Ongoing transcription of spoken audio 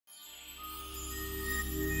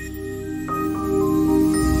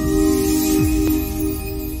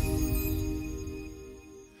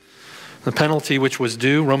The penalty which was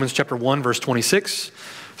due, Romans chapter 1, verse 26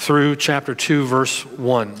 through chapter 2, verse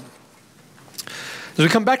 1. As we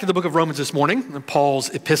come back to the book of Romans this morning,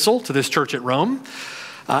 Paul's epistle to this church at Rome,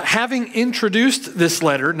 having introduced this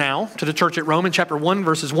letter now to the church at Rome in chapter 1,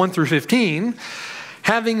 verses 1 through 15,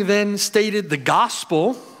 having then stated the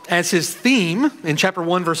gospel as his theme in chapter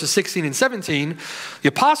 1, verses 16 and 17, the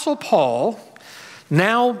Apostle Paul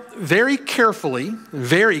now very carefully,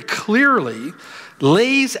 very clearly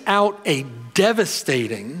lays out a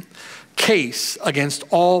devastating case against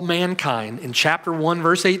all mankind in chapter 1,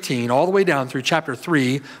 verse 18, all the way down through chapter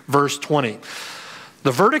 3, verse 20.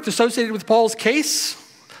 The verdict associated with Paul's case,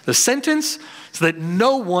 the sentence, is that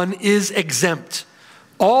no one is exempt.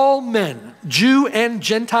 All men, Jew and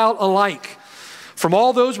Gentile alike, from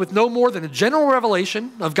all those with no more than a general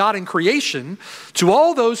revelation of God in creation, to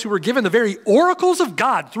all those who were given the very oracles of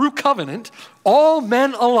God through covenant, all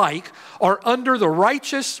men alike are under the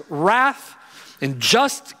righteous wrath and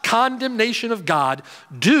just condemnation of God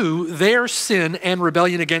due their sin and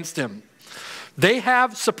rebellion against him. They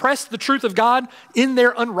have suppressed the truth of God in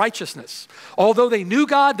their unrighteousness. Although they knew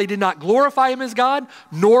God, they did not glorify him as God,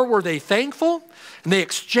 nor were they thankful. And they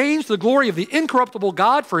exchanged the glory of the incorruptible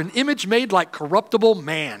God for an image made like corruptible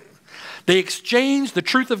man. They exchanged the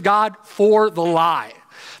truth of God for the lie.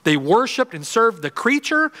 They worshiped and served the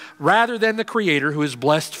creature rather than the Creator, who is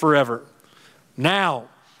blessed forever. Now,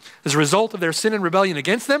 as a result of their sin and rebellion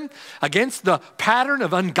against them, against the pattern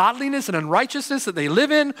of ungodliness and unrighteousness that they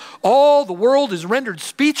live in, all the world is rendered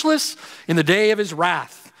speechless in the day of his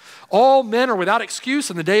wrath. All men are without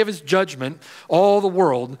excuse in the day of his judgment. All the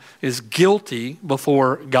world is guilty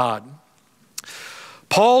before God.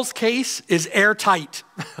 Paul's case is airtight.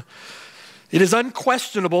 It is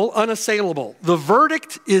unquestionable, unassailable. The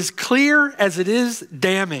verdict is clear as it is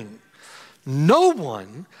damning. No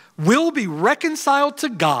one will be reconciled to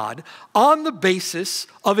God on the basis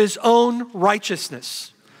of his own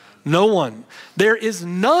righteousness. No one. There is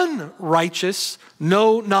none righteous,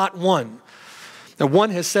 no, not one. Now,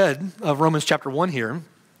 one has said of Romans chapter 1 here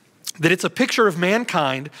that it's a picture of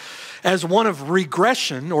mankind as one of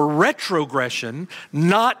regression or retrogression,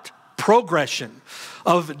 not progression,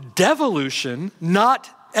 of devolution, not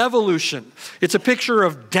evolution. It's a picture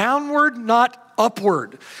of downward, not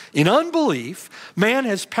upward. In unbelief, man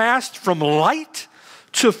has passed from light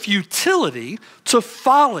to futility to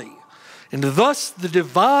folly, and thus the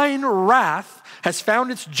divine wrath has found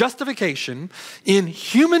its justification in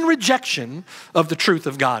human rejection of the truth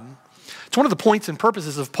of God. It's one of the points and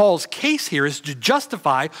purposes of Paul's case here is to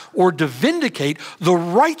justify or to vindicate the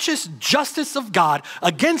righteous justice of God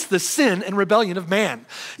against the sin and rebellion of man.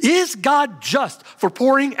 Is God just for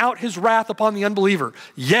pouring out his wrath upon the unbeliever?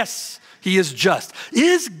 Yes, he is just.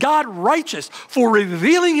 Is God righteous for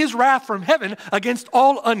revealing his wrath from heaven against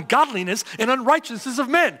all ungodliness and unrighteousness of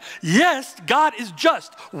men? Yes, God is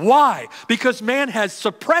just. Why? Because man has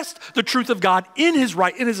suppressed the truth of God in his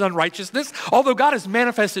unrighteousness. Although God has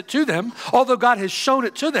manifested to them, although God has shown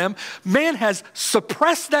it to them, man has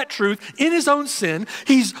suppressed that truth in his own sin.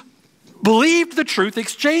 He's believed the truth,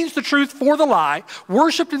 exchanged the truth for the lie,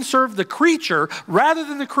 worshiped and served the creature rather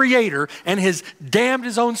than the Creator, and has damned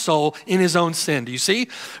his own soul in his own sin. Do you see?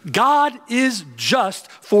 God is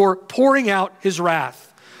just for pouring out his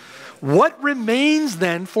wrath. What remains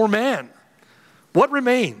then for man? What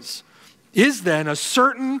remains is then a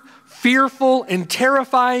certain fearful and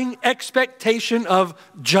terrifying expectation of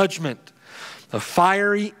judgment. A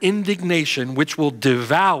fiery indignation which will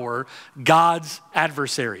devour God's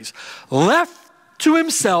adversaries. Left to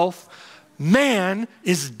himself, man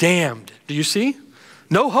is damned. Do you see?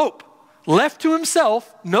 No hope. Left to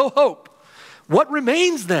himself, no hope. What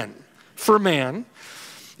remains then for man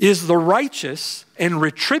is the righteous and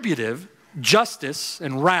retributive justice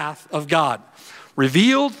and wrath of God,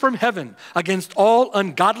 revealed from heaven against all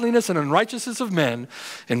ungodliness and unrighteousness of men,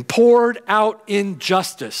 and poured out in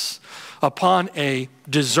justice upon a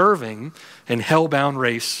deserving and hell-bound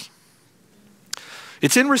race.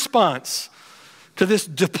 It's in response to this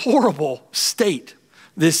deplorable state,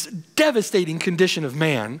 this devastating condition of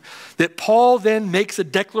man, that Paul then makes a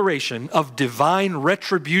declaration of divine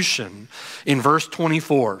retribution in verse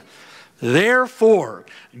 24. Therefore,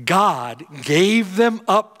 God gave them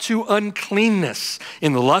up to uncleanness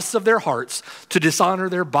in the lusts of their hearts to dishonor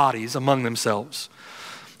their bodies among themselves.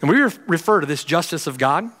 And we refer to this justice of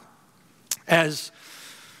God as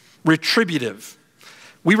retributive.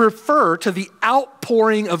 We refer to the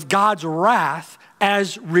outpouring of God's wrath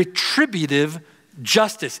as retributive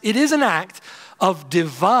justice. It is an act of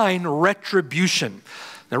divine retribution.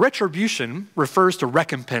 Now, retribution refers to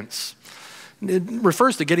recompense. It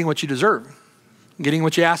refers to getting what you deserve. getting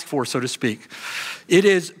what you ask for, so to speak. It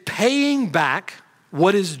is paying back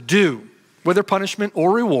what is due, whether punishment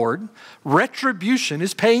or reward. Retribution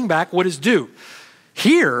is paying back what is due.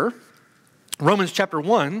 Here, Romans chapter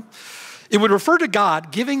 1, it would refer to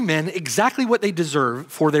God giving men exactly what they deserve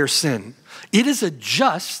for their sin. It is a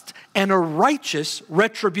just and a righteous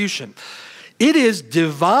retribution. It is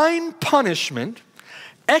divine punishment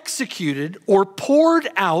executed or poured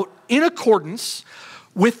out in accordance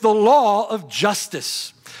with the law of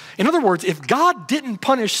justice. In other words, if God didn't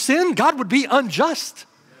punish sin, God would be unjust.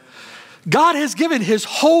 God has given his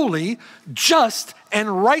holy, just,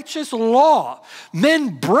 and righteous law.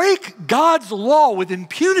 Men break God's law with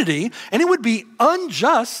impunity, and it would be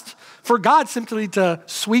unjust for God simply to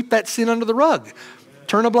sweep that sin under the rug,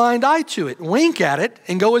 turn a blind eye to it, wink at it,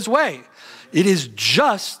 and go his way. It is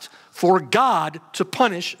just for God to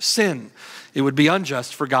punish sin. It would be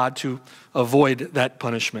unjust for God to avoid that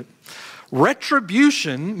punishment.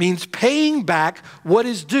 Retribution means paying back what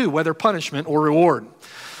is due, whether punishment or reward.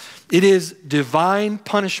 It is divine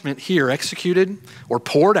punishment here executed or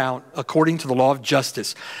poured out according to the law of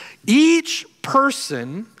justice. Each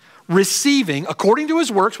person receiving according to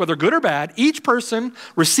his works, whether good or bad, each person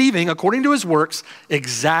receiving according to his works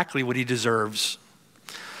exactly what he deserves.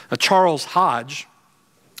 Charles Hodge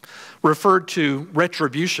referred to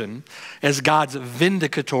retribution as God's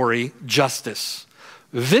vindicatory justice.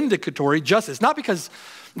 Vindicatory justice, not because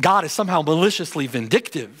God is somehow maliciously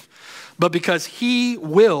vindictive, but because he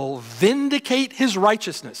will vindicate his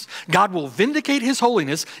righteousness. God will vindicate his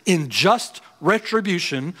holiness in just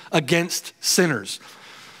retribution against sinners.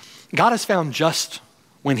 God is found just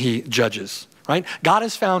when he judges, right? God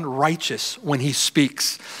is found righteous when he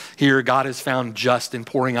speaks. Here, God is found just in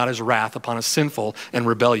pouring out his wrath upon a sinful and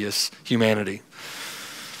rebellious humanity.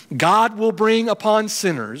 God will bring upon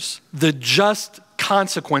sinners the just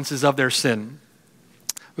consequences of their sin.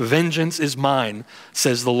 Vengeance is mine,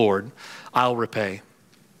 says the Lord. I'll repay.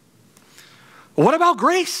 What about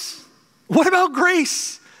grace? What about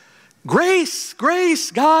grace? Grace, grace,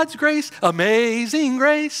 God's grace, amazing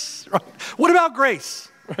grace. Right? What about grace?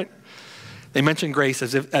 Right? They mention grace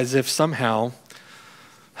as if somehow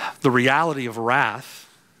the reality of wrath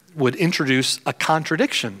would introduce a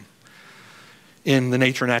contradiction in the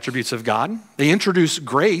nature and attributes of God. They introduce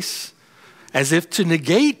grace as if to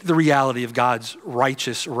negate the reality of God's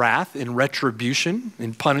righteous wrath in retribution,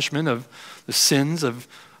 in punishment of the sins of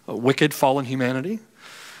wicked, fallen humanity.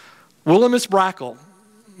 William Brackle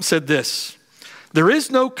said this: there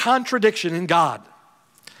is no contradiction in God.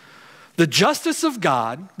 The justice of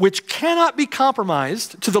God, which cannot be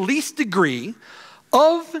compromised to the least degree,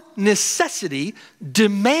 of necessity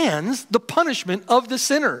demands the punishment of the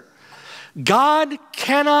sinner. God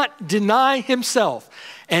cannot deny himself,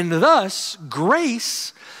 and thus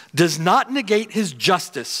grace does not negate his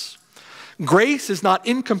justice. Grace is not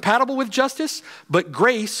incompatible with justice, but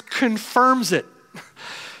grace confirms it.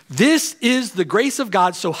 This is the grace of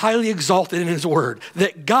God so highly exalted in his word,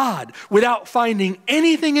 that God, without finding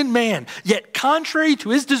anything in man, yet contrary to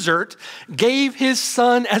his desert, gave his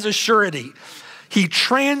son as a surety. He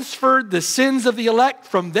transferred the sins of the elect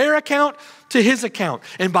from their account to his account.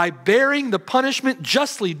 And by bearing the punishment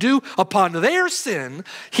justly due upon their sin,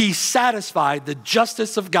 he satisfied the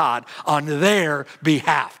justice of God on their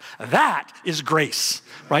behalf. That is grace,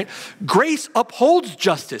 right? Grace upholds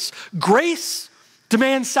justice. Grace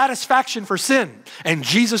demands satisfaction for sin. And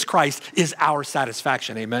Jesus Christ is our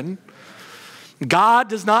satisfaction, amen? God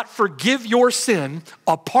does not forgive your sin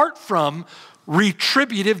apart from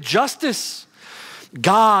retributive justice.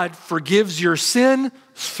 God forgives your sin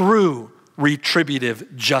through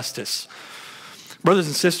retributive justice. Brothers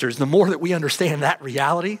and sisters, the more that we understand that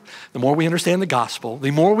reality, the more we understand the gospel,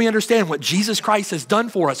 the more we understand what Jesus Christ has done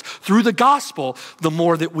for us through the gospel, the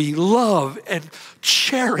more that we love and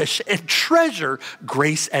cherish and treasure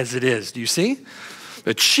grace as it is. Do you see?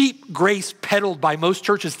 The cheap grace peddled by most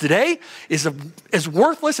churches today is as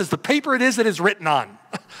worthless as the paper it is that is written on.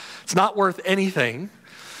 It's not worth anything.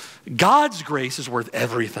 God's grace is worth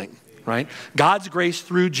everything, right? God's grace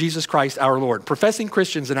through Jesus Christ our Lord. Professing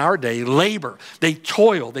Christians in our day labor, they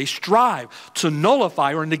toil, they strive to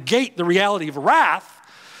nullify or negate the reality of wrath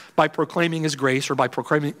by proclaiming his grace or by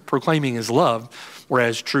proclaiming his love,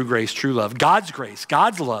 whereas true grace, true love, God's grace,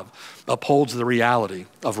 God's love upholds the reality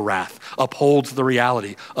of wrath, upholds the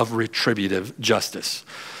reality of retributive justice.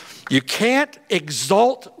 You can't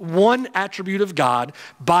exalt one attribute of God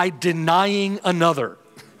by denying another.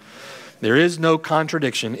 There is no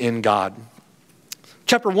contradiction in God.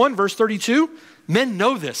 Chapter 1, verse 32, men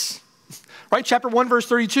know this, right? Chapter 1, verse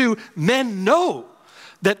 32, men know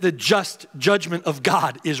that the just judgment of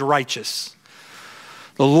God is righteous.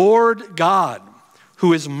 The Lord God,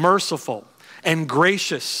 who is merciful and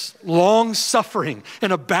gracious, long-suffering,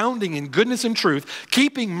 and abounding in goodness and truth,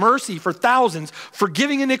 keeping mercy for thousands,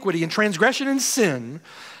 forgiving iniquity and transgression and sin,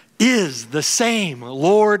 is the same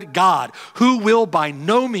Lord God, who will by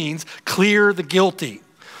no means clear the guilty,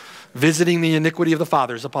 visiting the iniquity of the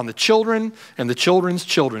fathers upon the children and the children's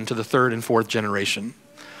children to the third and fourth generation.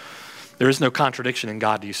 There is no contradiction in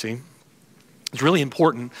God, do you see? It's really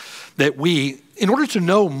important that we, in order to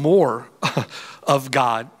know more of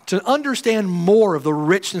God, to understand more of the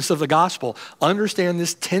richness of the gospel, understand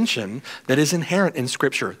this tension that is inherent in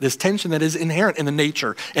Scripture, this tension that is inherent in the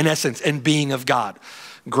nature and essence and being of God.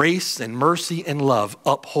 Grace and mercy and love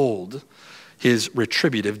uphold his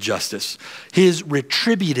retributive justice. His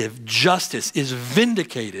retributive justice is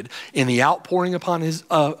vindicated in the outpouring of his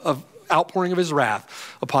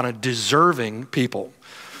wrath upon a deserving people.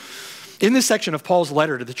 In this section of Paul's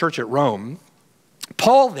letter to the church at Rome,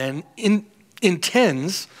 Paul then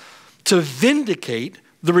intends to vindicate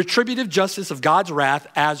the retributive justice of God's wrath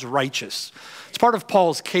as righteous. It's part of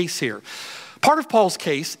Paul's case here. Part of Paul's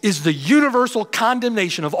case is the universal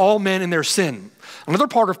condemnation of all men in their sin. Another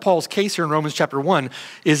part of Paul's case here in Romans chapter 1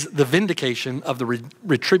 is the vindication of the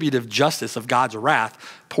retributive justice of God's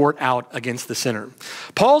wrath poured out against the sinner.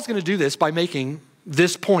 Paul's going to do this by making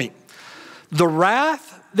this point. The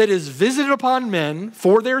wrath that is visited upon men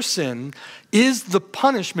for their sin is the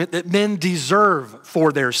punishment that men deserve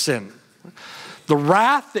for their sin. The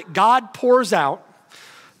wrath that God pours out,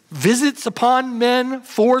 visits upon men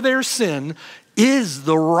for their sin, is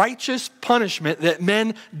the righteous punishment that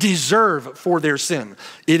men deserve for their sin.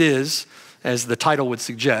 It is, as the title would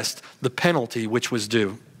suggest, the penalty which was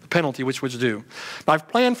due. The penalty which was due. Now, I've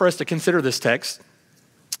planned for us to consider this text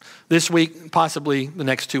this week, possibly the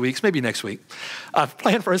next 2 weeks, maybe next week. I've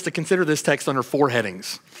planned for us to consider this text under four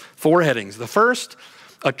headings. Four headings. The first,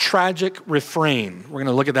 a tragic refrain. We're going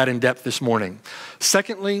to look at that in depth this morning.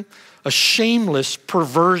 Secondly, a shameless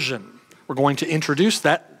perversion. We're going to introduce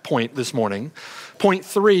that point this morning. Point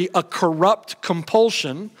 3, a corrupt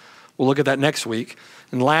compulsion. We'll look at that next week.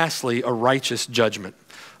 And lastly, a righteous judgment.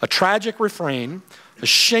 A tragic refrain, a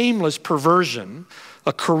shameless perversion,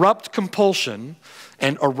 a corrupt compulsion,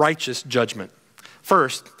 and a righteous judgment.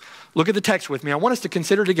 First, look at the text with me. I want us to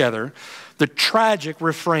consider together the tragic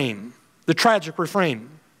refrain. The tragic refrain.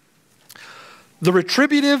 The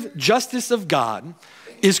retributive justice of God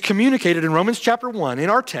is communicated in Romans chapter 1 in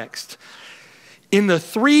our text in the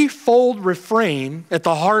threefold refrain at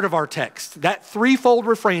the heart of our text. That threefold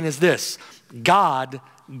refrain is this: God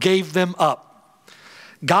gave them up.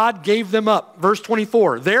 God gave them up. Verse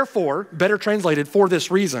 24, therefore, better translated, for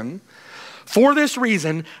this reason,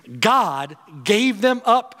 God gave them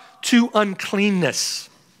up to uncleanness.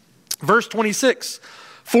 Verse 26,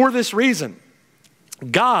 for this reason,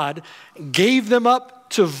 God gave them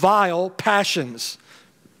up to vile passions.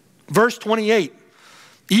 Verse 28,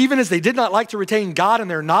 even as they did not like to retain God in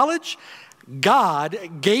their knowledge, God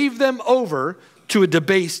gave them over to a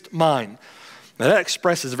debased mind. Now that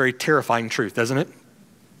expresses a very terrifying truth, doesn't it?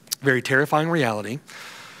 Very terrifying reality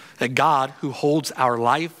that God, who holds our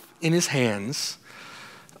life in his hands,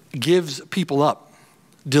 gives people up,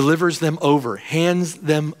 delivers them over, hands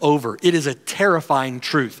them over. It is a terrifying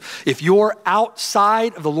truth. If you're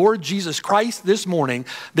outside of the Lord Jesus Christ this morning,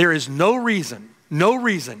 there is no reason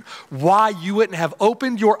why you wouldn't have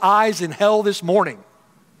opened your eyes in hell this morning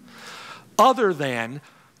other than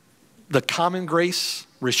the common grace,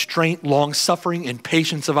 restraint, long-suffering, and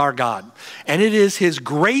patience of our God. And it is his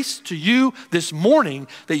grace to you this morning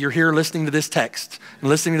that you're here listening to this text and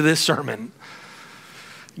listening to this sermon.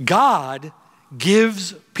 God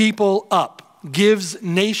gives people up, gives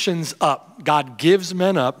nations up. God gives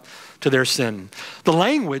men up to their sin. The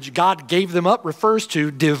language God gave them up refers to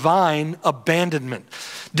divine abandonment.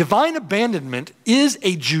 Divine abandonment is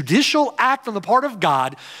a judicial act on the part of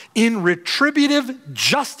God in retributive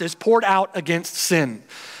justice poured out against sin.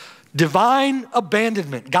 Divine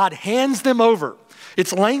abandonment. God hands them over.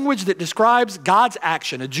 It's language that describes God's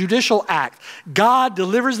action, a judicial act. God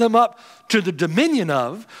delivers them up to the dominion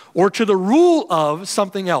of or to the rule of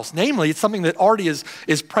something else. Namely, it's something that already is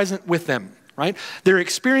present with them. Right? They're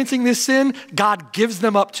experiencing this sin, God gives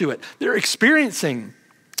them up to it. They're experiencing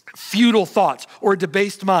futile thoughts or a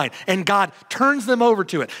debased mind, and God turns them over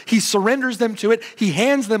to it. He surrenders them to it. He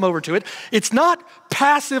hands them over to it. It's not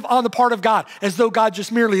passive on the part of God, as though God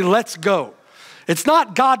just merely lets go. It's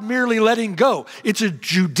not God merely letting go. It's a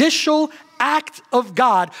judicial act of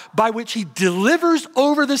God by which he delivers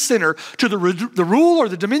over the sinner to the rule or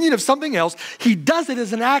the dominion of something else. He does it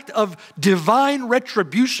as an act of divine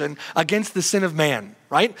retribution against the sin of man,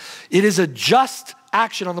 right? It is a just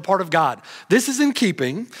action on the part of God. This is in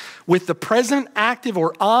keeping with the present active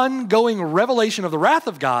or ongoing revelation of the wrath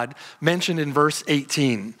of God mentioned in verse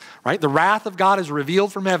 18, right? The wrath of God is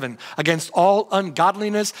revealed from heaven against all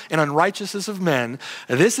ungodliness and unrighteousness of men.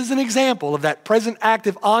 This is an example of that present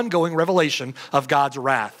active ongoing revelation of God's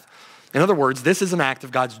wrath. In other words, this is an act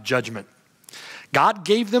of God's judgment. God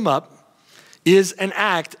gave them up is an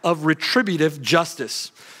act of retributive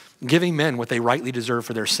justice, giving men what they rightly deserve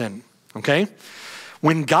for their sin, okay?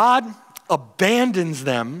 When God abandons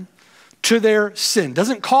them to their sin,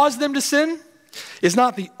 doesn't cause them to sin, is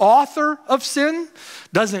not the author of sin,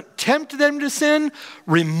 doesn't tempt them to sin,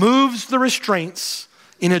 removes the restraints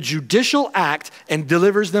in a judicial act and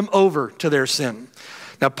delivers them over to their sin.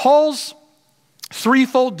 Now, Paul's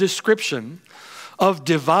threefold description of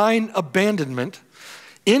divine abandonment,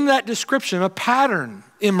 in that description, a pattern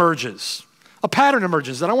emerges. A pattern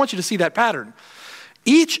emerges, and I want you to see that pattern.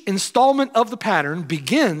 Each installment of the pattern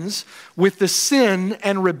begins with the sin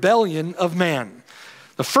and rebellion of man.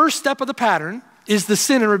 The first step of the pattern is the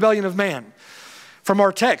sin and rebellion of man. From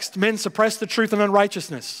our text, men suppress the truth in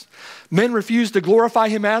unrighteousness. Men refuse to glorify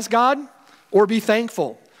him as God or be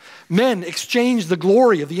thankful. Men exchange the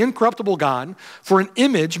glory of the incorruptible God for an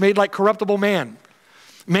image made like corruptible man.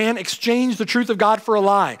 Man exchanged the truth of God for a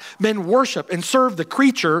lie. Men worship and serve the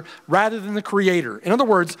creature rather than the creator. In other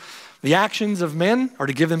words, the actions of men are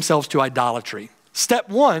to give themselves to idolatry. Step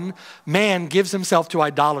one, man gives himself to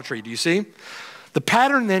idolatry. Do you see? The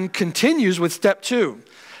pattern then continues with step two,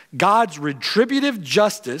 God's retributive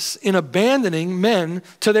justice in abandoning men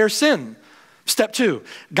to their sin. Step two,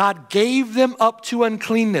 God gave them up to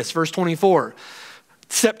uncleanness, verse 24.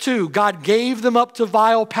 Step two, God gave them up to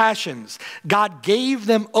vile passions. God gave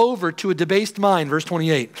them over to a debased mind, verse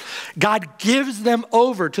 28. God gives them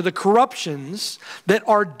over to the corruptions that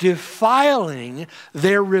are defiling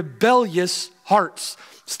their rebellious hearts.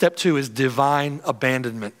 Step two is divine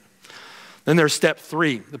abandonment. Then there's step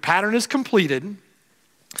three. The pattern is completed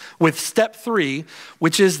with step three,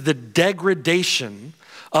 which is the degradation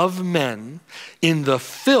of men in the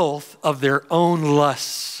filth of their own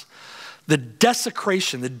lusts. The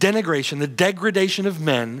desecration, the denigration, the degradation of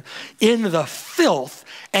men in the filth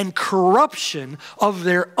and corruption of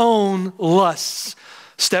their own lusts.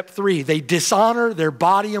 Step three, they dishonor their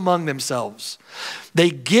body among themselves. They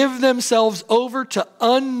give themselves over to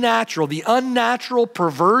the unnatural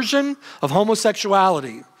perversion of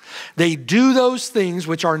homosexuality. They do those things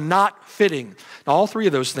which are not fitting. Now, all three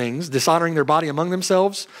of those things, dishonoring their body among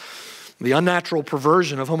themselves, the unnatural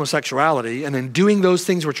perversion of homosexuality, and then doing those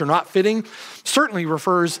things which are not fitting, certainly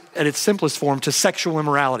refers at its simplest form to sexual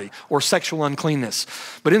immorality or sexual uncleanness.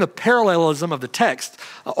 But in the parallelism of the text,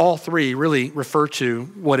 all three really refer to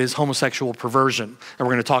what is homosexual perversion, and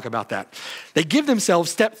we're going to talk about that. They give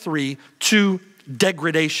themselves, step three, to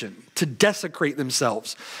degradation, to desecrate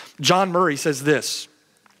themselves. John Murray says this.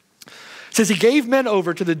 It says he gave men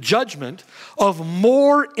over to the judgment of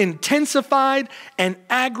more intensified and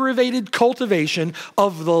aggravated cultivation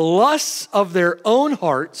of the lusts of their own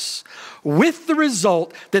hearts, with the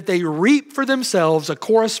result that they reap for themselves a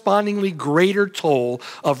correspondingly greater toll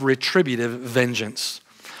of retributive vengeance.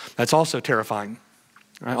 That's also terrifying,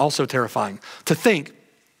 right? Also terrifying to think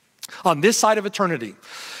on this side of eternity,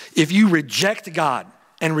 if you reject God,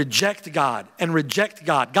 and reject God, and reject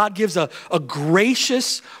God. God gives a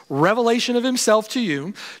gracious revelation of himself to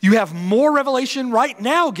you. You have more revelation right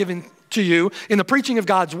now given to you in the preaching of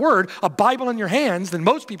God's word, a Bible in your hands, than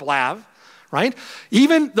most people have, right?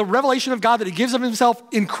 Even the revelation of God that he gives of himself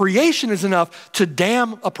in creation is enough to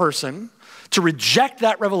damn a person, to reject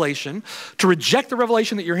that revelation, to reject the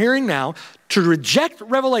revelation that you're hearing now, to reject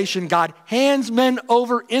revelation. God hands men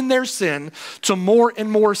over in their sin to more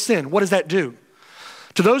and more sin. What does that do?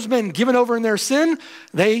 To those men given over in their sin,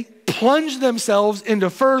 they plunge themselves into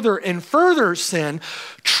further and further sin,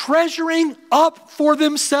 treasuring up for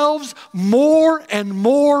themselves more and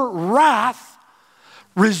more wrath,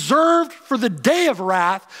 reserved for the day of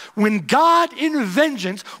wrath when God in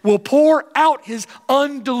vengeance will pour out his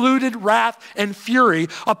undiluted wrath and fury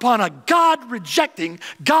upon a God-rejecting,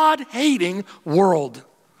 God-hating world.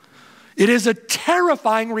 It is a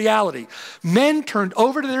terrifying reality. Men turned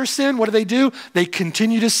over to their sin, what do? They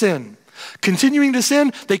continue to sin. Continuing to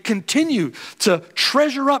sin, they continue to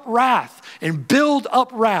treasure up wrath and build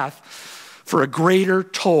up wrath for a greater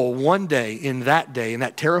toll one day, in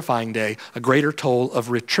that terrifying day, a greater toll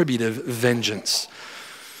of retributive vengeance.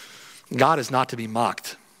 God is not to be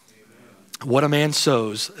mocked. What a man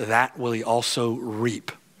sows, that will he also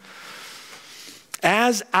reap.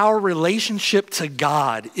 As our relationship to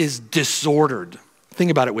God is disordered,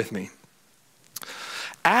 think about it with me.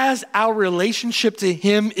 as our relationship to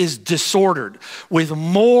him is disordered with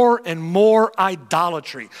more and more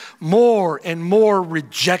idolatry, more and more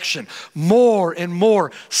rejection, more and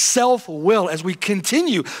more self-will, as we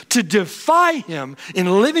continue to defy him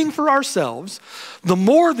in living for ourselves, the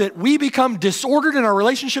more that we become disordered in our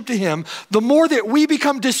relationship to him, the more that we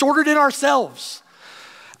become disordered in ourselves.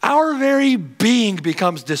 Our very being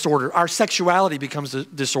becomes disordered. Our sexuality becomes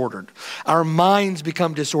disordered. Our minds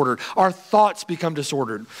become disordered. Our thoughts become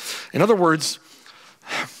disordered. In other words,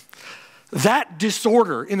 that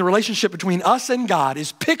disorder in the relationship between us and God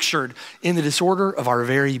is pictured in the disorder of our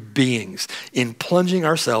very beings, in plunging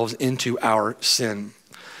ourselves into our sin.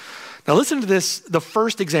 Now listen to this, the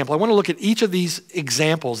first example. I want to look at each of these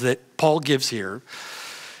examples that Paul gives here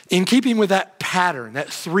in keeping with that pattern, that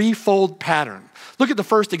threefold pattern. Look at the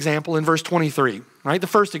first example in verse 23, right? The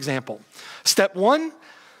first example. Step 1,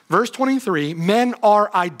 verse 23, men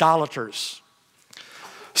are idolaters.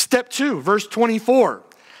 Step 2, verse 24,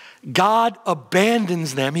 God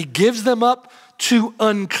abandons them. He gives them up to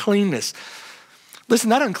uncleanness.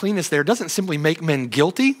 Listen, that uncleanness there doesn't simply make men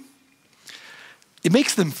guilty. It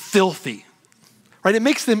makes them filthy, right? It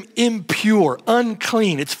makes them impure,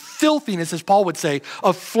 unclean. It's filthiness, as Paul would say,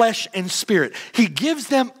 of flesh and spirit. He gives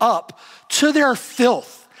them up to their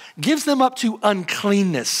filth, gives them up to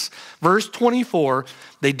uncleanness. Verse 24,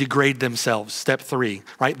 they degrade themselves. Step 3,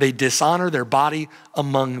 right? They dishonor their body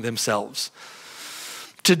among themselves.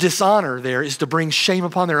 To dishonor there is to bring shame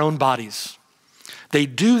upon their own bodies. They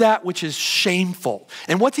do that which is shameful.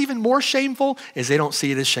 And what's even more shameful is they don't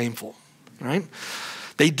see it as shameful, right?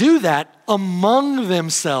 They do that among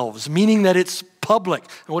themselves, meaning that it's public.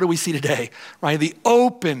 And what do we see today, right? The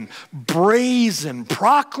open, brazen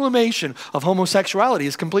proclamation of homosexuality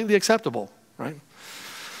is completely acceptable, right?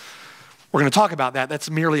 We're going to talk about that. That's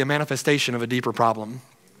merely a manifestation of a deeper problem.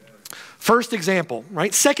 First example,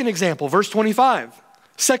 right? Second example, verse 25.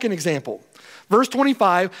 Second example, verse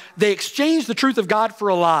 25, they exchange the truth of God for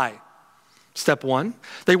a lie. Step 1,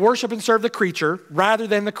 they worship and serve the creature rather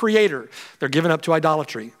than the creator. They're given up to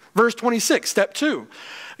idolatry. Verse 26, step 2,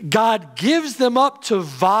 God gives them up to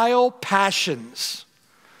vile passions.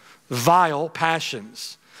 Vile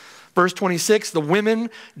passions. Verse 26, the women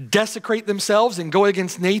desecrate themselves and go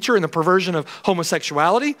against nature in the perversion of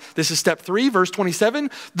homosexuality. This is step 3. Verse 27,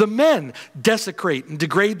 the men desecrate and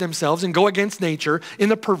degrade themselves and go against nature in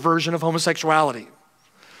the perversion of homosexuality.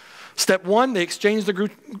 Step 1, they exchange the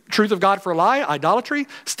truth of God for a lie, idolatry.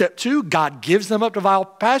 Step 2, God gives them up to vile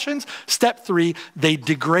passions. Step 3, they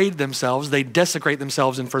degrade themselves, they desecrate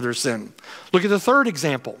themselves in further sin. Look at the third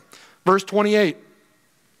example, verse 28.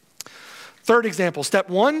 Third example, step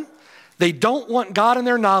 1, they don't want God in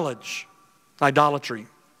their knowledge, idolatry.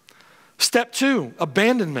 Step 2,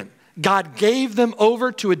 abandonment. God gave them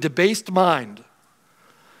over to a debased mind.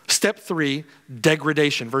 Step 3,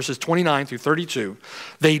 degradation, verses 29 through 32.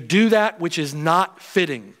 They do that which is not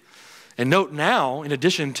fitting. And note now, in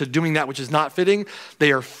addition to doing that which is not fitting,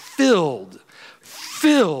 they are filled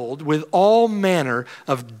with all manner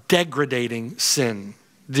of degrading sin.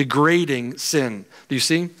 Degrading sin. Do you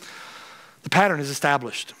see? The pattern is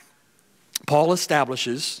established. Paul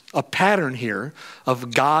establishes a pattern here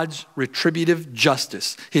of God's retributive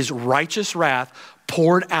justice, his righteous wrath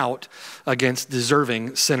poured out against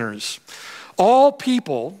deserving sinners. All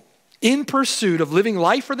people in pursuit of living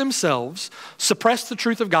life for themselves suppress the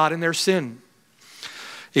truth of God in their sin.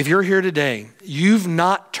 If you're here today, you've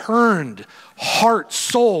not turned heart,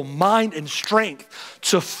 soul, mind, and strength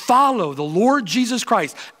to follow the Lord Jesus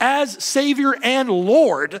Christ as Savior and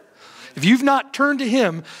Lord. If you've not turned to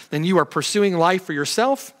him, then you are pursuing life for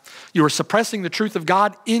yourself. You are suppressing the truth of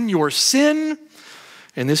God in your sin.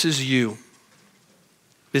 And this is you.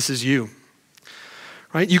 This is you,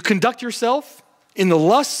 right? You conduct yourself in the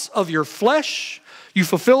lusts of your flesh. You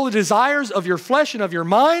fulfill the desires of your flesh and of your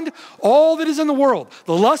mind, all that is in the world.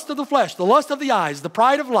 The lust of the flesh, the lust of the eyes, the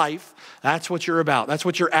pride of life. That's what you're about. That's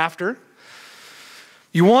what you're after.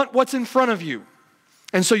 You want what's in front of you.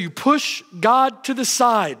 And so you push God to the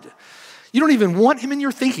side. You don't even want him in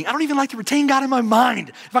your thinking. I don't even like to retain God in my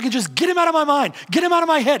mind. If I can just get him out of my mind, get him out of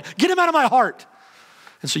my head, get him out of my heart.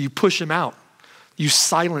 And so you push him out. You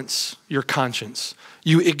silence your conscience.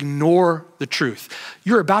 You ignore the truth.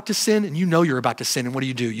 You're about to sin and you know you're about to sin. And what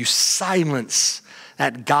do? You silence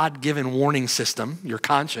that God-given warning system, your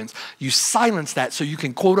conscience. You silence that so you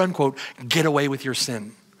can, quote unquote, get away with your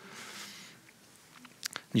sin.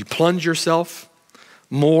 You plunge yourself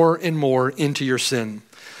more and more into your sin.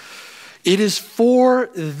 It is for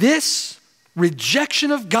this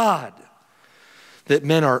rejection of God that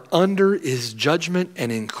men are under his judgment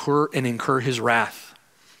and incur his wrath.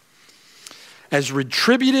 as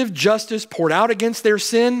retributive justice poured out against their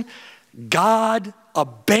sin, God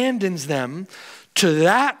abandons them to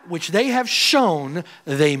that which they have shown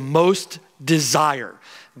they most desire.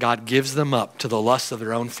 God gives them up to the lusts of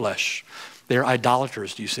their own flesh. They're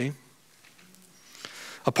idolaters, do you see?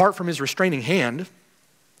 Apart from his restraining hand,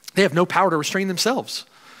 they have no power to restrain themselves.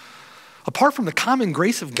 Apart from the common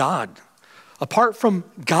grace of God, apart from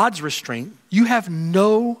God's restraint, you have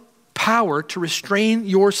no power to restrain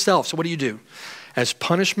yourself. So what do? As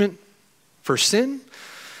punishment for sin,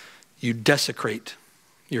 you desecrate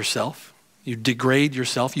yourself. You degrade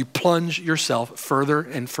yourself. You plunge yourself further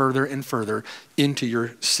and further and further into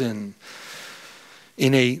your sin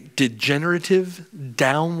in a degenerative,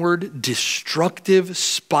 downward, destructive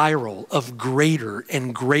spiral of greater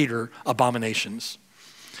and greater abominations.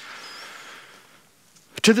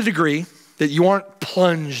 To the degree that you aren't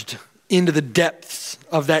plunged into the depths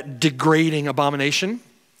of that degrading abomination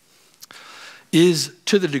is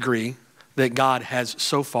to the degree that God has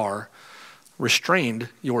so far restrained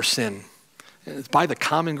your sin. It's by the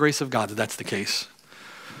common grace of God that that's the case.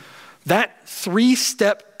 That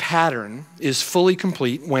three-step pattern is fully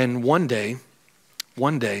complete when one day,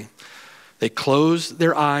 they close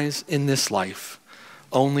their eyes in this life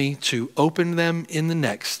only to open them in the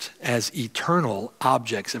next as eternal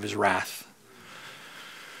objects of his wrath.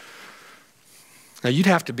 Now, you'd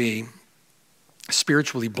have to be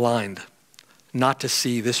spiritually blind not to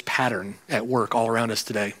see this pattern at work all around us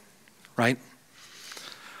today, right?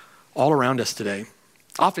 All around us today.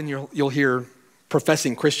 Often you'll hear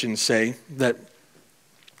professing Christians say that,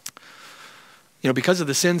 because of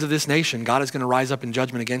the sins of this nation, God is going to rise up in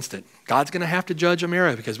judgment against it. God's going to have to judge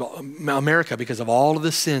America because of all of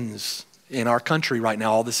the sins in our country right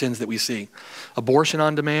now, all the sins that we see. Abortion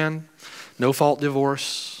on demand, no-fault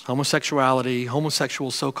divorce, homosexuality,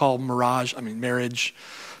 homosexual so-called marriage,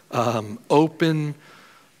 open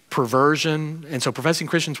perversion. And so professing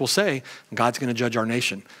Christians will say, God's going to judge our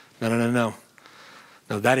nation. No.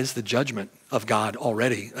 No, that is the judgment of God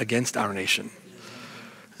already against our nation.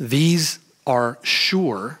 These are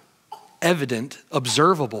sure, evident,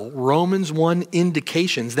 observable Romans 1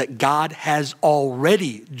 indications that God has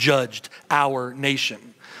already judged our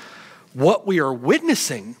nation. What we are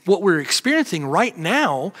witnessing, what we're experiencing right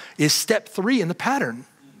now is step 3 in the pattern.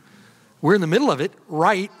 We're in the middle of it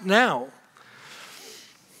right now.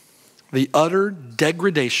 The utter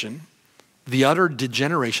degradation, the utter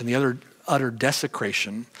degeneration, the utter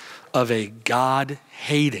desecration of a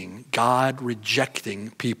God-hating,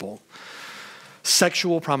 God-rejecting people.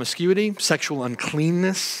 Sexual promiscuity, sexual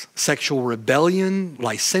uncleanness, sexual rebellion,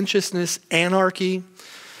 licentiousness, anarchy.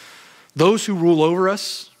 Those who rule over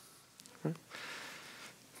us,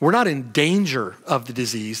 we're not in danger of the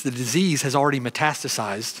disease. The disease has already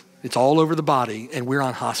metastasized. It's all over the body, and we're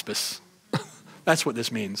on hospice. That's what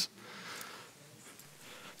this means.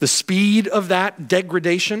 The speed of that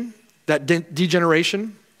degradation, that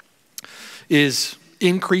degeneration, is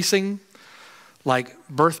increasing like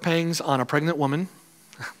birth pangs on a pregnant woman,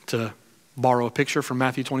 to borrow a picture from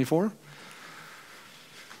Matthew 24.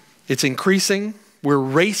 It's increasing. We're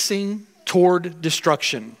racing toward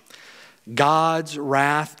destruction. God's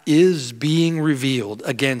wrath is being revealed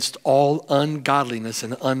against all ungodliness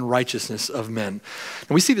and unrighteousness of men. And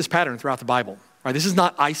we see this pattern throughout the Bible. Right, this is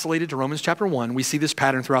not isolated to Romans chapter 1. We see this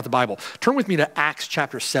pattern throughout the Bible. Turn with me to Acts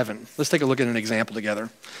chapter 7. Let's take a look at an example together.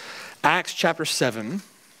 Acts chapter 7.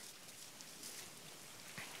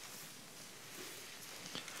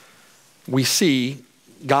 We see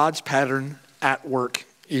God's pattern at work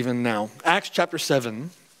even now. Acts chapter 7.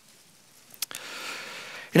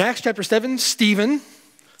 In Acts chapter 7, Stephen,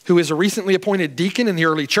 who is a recently appointed deacon in the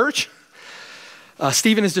early church,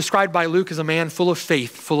 Stephen is described by Luke as a man full of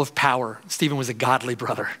faith, full of power. Stephen was a godly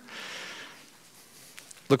brother.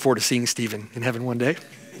 Look forward to seeing Stephen in heaven one day.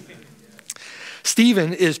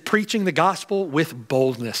 Stephen is preaching the gospel with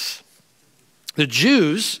boldness. The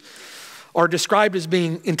Jews are described as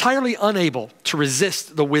being entirely unable to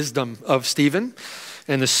resist the wisdom of Stephen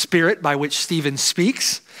and the spirit by which Stephen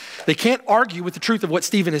speaks. They can't argue with the truth of what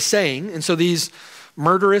Stephen is saying, and so these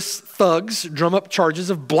murderous thugs drum up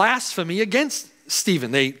charges of blasphemy against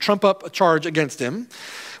Stephen. They trump up a charge against him.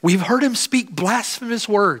 We've heard him speak blasphemous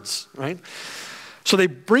words, right? So they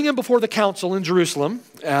bring him before the council in Jerusalem.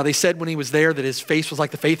 They said when he was there that his face was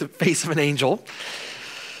like the face of an angel.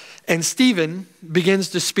 And Stephen begins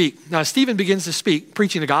to speak. Now, Stephen begins to speak,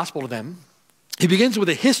 preaching the gospel to them. He begins with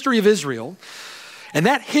a history of Israel. And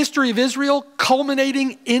that history of Israel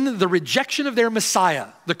culminating in the rejection of their Messiah,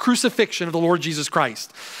 the crucifixion of the Lord Jesus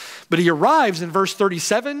Christ. But he arrives in verse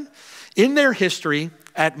 37. In their history,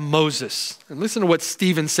 at Moses. And listen to what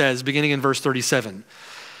Stephen says beginning in verse 37.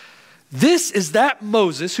 This is that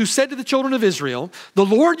Moses who said to the children of Israel, the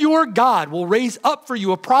Lord your God will raise up for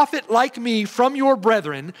you a prophet like me from your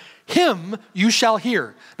brethren. Him you shall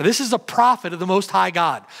hear. Now this is a prophet of the Most High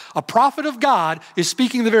God. A prophet of God is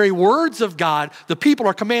speaking the very words of God. The people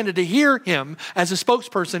are commanded to hear him as a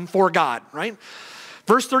spokesperson for God, right?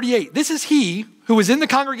 Verse 38, this is he who was in the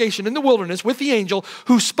congregation in the wilderness with the angel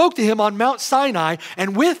who spoke to him on Mount Sinai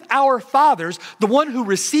and with our fathers, the one who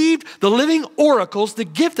received the living oracles to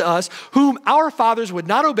give to us, whom our fathers would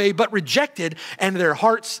not obey but rejected, and in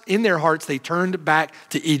their hearts they turned back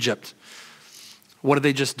to Egypt. What did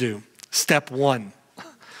they just do? Step one.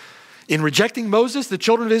 In rejecting Moses, the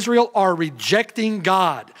children of Israel are rejecting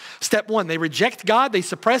God. Step one, they reject God, they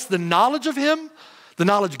suppress the knowledge of him, the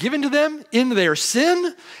knowledge given to them in their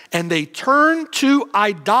sin, and they turn to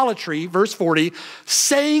idolatry, verse 40,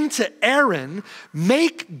 saying to Aaron,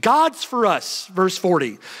 make gods for us, verse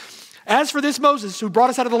 40. As for this Moses who brought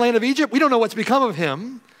us out of the land of Egypt, we don't know what's become of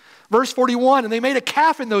him. Verse 41, and they made a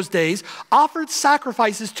calf in those days, offered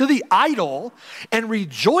sacrifices to the idol, and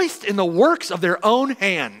rejoiced in the works of their own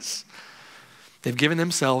hands. They've given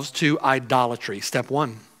themselves to idolatry, step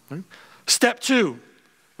one. Right? Step two,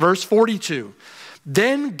 verse 42.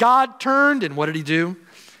 Then God turned, and what did he do?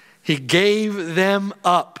 He gave them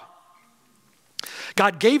up.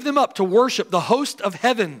 God gave them up to worship the host of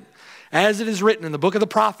heaven, as it is written in the book of the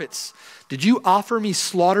prophets. Did you offer me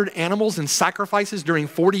slaughtered animals and sacrifices during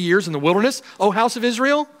 40 years in the wilderness, O house of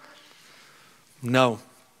Israel? No.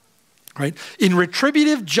 Right? In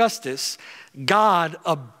retributive justice, God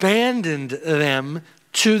abandoned them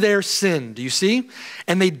to their sin. Do you see?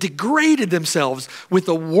 And they degraded themselves with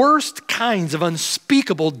the worst kinds of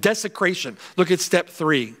unspeakable desecration. Look at step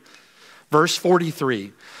 3, verse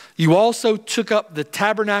 43. You also took up the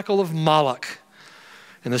tabernacle of Moloch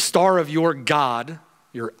and the star of your god,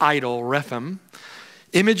 your idol, Rephaim,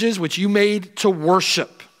 images which you made to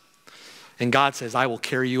worship. And God says, I will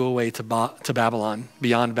carry you away to Babylon,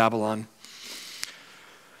 beyond Babylon.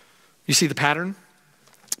 You see the pattern?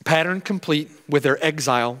 Pattern complete with their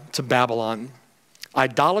exile to Babylon.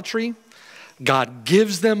 Idolatry, God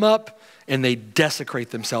gives them up, and they desecrate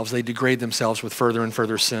themselves. They degrade themselves with further and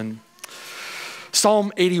further sin.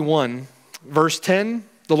 Psalm 81, verse 10,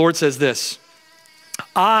 the Lord says this,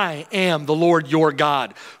 I am the Lord your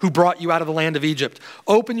God who brought you out of the land of Egypt.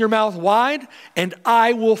 Open your mouth wide, and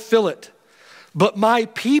I will fill it. But my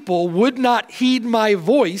people would not heed my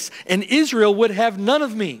voice, and Israel would have none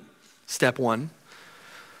of me. Step one.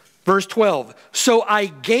 Verse 12, so I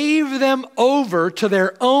gave them over to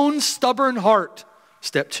their own stubborn heart.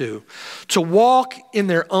 Step 2, to walk in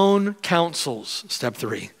their own counsels. Step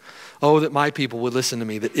 3, oh, that my people would listen to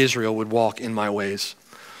me, that Israel would walk in my ways.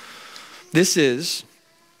 This is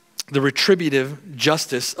the retributive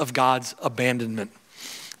justice of God's abandonment.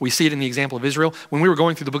 We see it in the example of Israel. When we were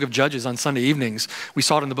going through the book of Judges on Sunday evenings, we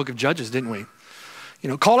saw it in the book of Judges, didn't we? You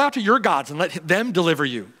know, call out to your gods and let them deliver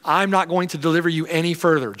you. I'm not going to deliver you any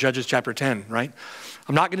further. Judges chapter 10, right?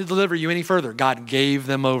 I'm not going to deliver you any further. God gave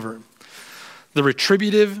them over. The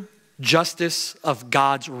retributive justice of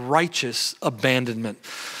God's righteous abandonment.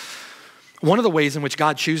 One of the ways in which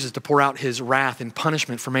God chooses to pour out his wrath and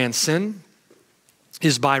punishment for man's sin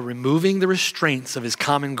is by removing the restraints of his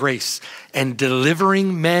common grace and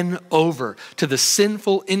delivering men over to the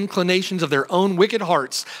sinful inclinations of their own wicked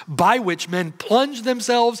hearts, by which men plunge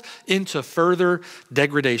themselves into further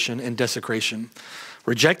degradation and desecration.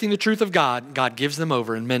 Rejecting the truth of God, God gives them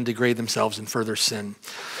over, and men degrade themselves in further sin.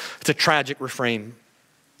 It's a tragic refrain.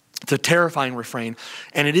 It's a terrifying refrain,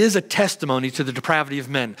 and it is a testimony to the depravity of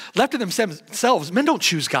men. Left to themselves, men don't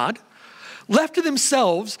choose God. Left to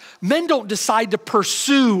themselves, men don't decide to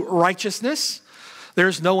pursue righteousness.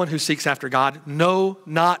 There's no one who seeks after God. No,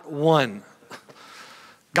 not one.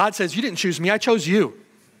 God says, you didn't choose me, I chose you.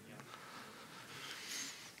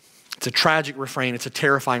 It's a tragic refrain, it's a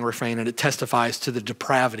terrifying refrain, and it testifies to the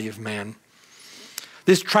depravity of man.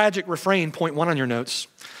 This tragic refrain, point 1 on your notes,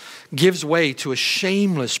 gives way to a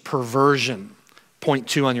shameless perversion. Point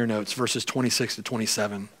 2 on your notes, verses 26 to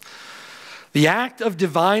 27. The act of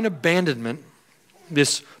divine abandonment,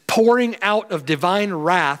 this pouring out of divine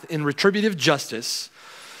wrath in retributive justice,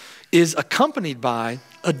 is accompanied by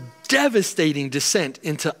a devastating descent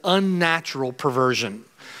into unnatural perversion,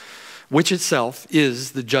 which itself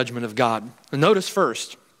is the judgment of God. And notice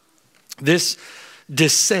first, this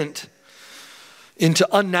descent into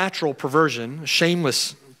unnatural perversion,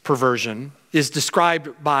 shameless perversion, is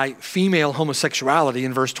described by female homosexuality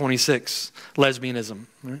in verse 26, lesbianism.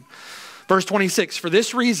 Right? Verse 26, for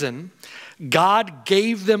this reason, God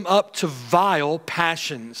gave them up to vile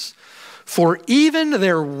passions. For even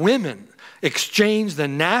their women exchange the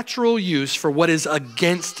natural use for what is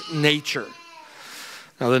against nature.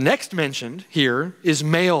 Now, the next mentioned here is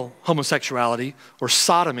male homosexuality or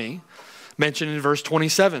sodomy, mentioned in verse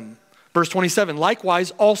 27. Verse 27,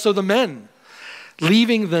 likewise also the men,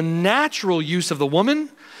 leaving the natural use of the woman,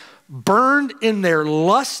 burned in their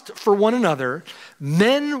lust for one another,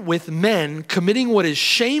 men with men committing what is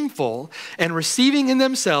shameful and receiving in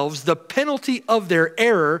themselves the penalty of their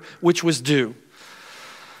error which was due.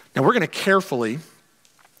 Now, we're going to carefully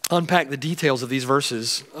unpack the details of these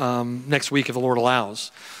verses next week if the Lord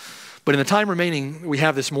allows. But in the time remaining we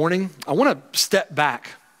have this morning, I want to step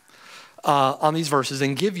back on these verses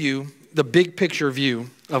and give you the big picture view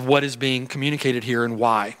of what is being communicated here and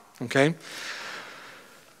why, okay?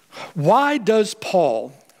 Why does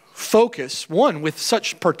Paul focus, one, with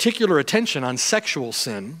such particular attention on sexual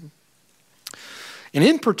sin, and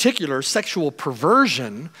in particular, sexual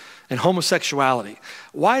perversion and homosexuality?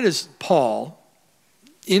 Why does Paul,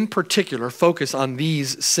 in particular, focus on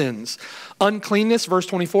these sins? Uncleanness, verse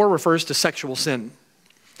 24, refers to sexual sin.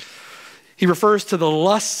 He refers to the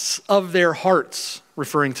lusts of their hearts,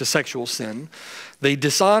 referring to sexual sin. They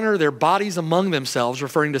dishonor their bodies among themselves,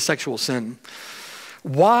 referring to sexual sin.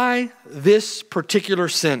 Why this particular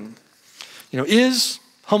sin? Is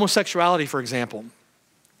homosexuality, for example,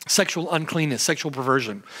 sexual uncleanness, sexual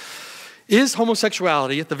perversion, is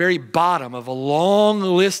homosexuality at the very bottom of a long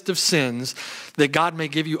list of sins that God may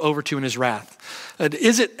give you over to in his wrath?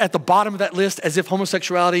 Is it at the bottom of that list as if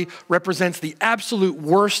homosexuality represents the absolute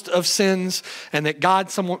worst of sins and that God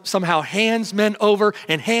somehow hands men over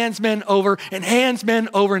and hands men over and hands men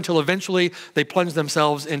over until eventually they plunge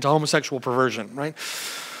themselves into homosexual perversion, right?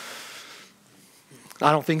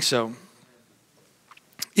 I don't think so.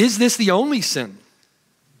 Is this the only sin?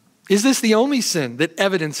 Is this the only sin that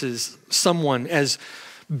evidences someone as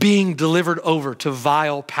being delivered over to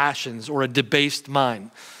vile passions or a debased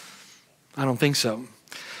mind? I don't think so.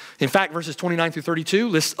 In fact, verses 29 through 32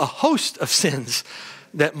 lists a host of sins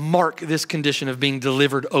that mark this condition of being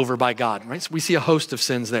delivered over by God, right? So we see a host of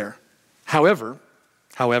sins there. However,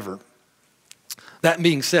 that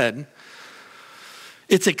being said,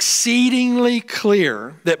 it's exceedingly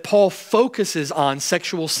clear that Paul focuses on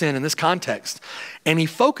sexual sin in this context, and he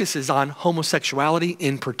focuses on homosexuality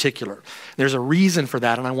in particular. There's a reason for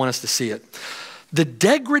that, and I want us to see it. The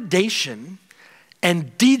degradation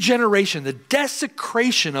and degeneration, the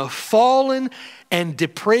desecration of fallen and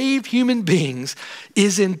depraved human beings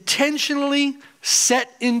is intentionally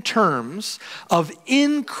set in terms of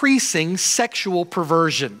increasing sexual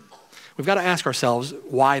perversion. We've got to ask ourselves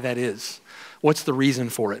why that is. What's the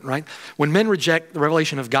reason for it, right? When men reject the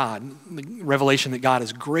revelation of God, the revelation that God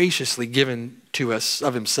has graciously given to us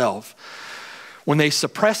of himself, when they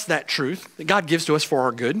suppress that truth that God gives to us for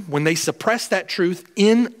our good, when they suppress that truth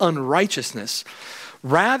in unrighteousness,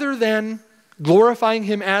 rather than glorifying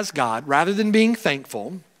him as God, rather than being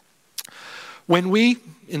thankful, when we,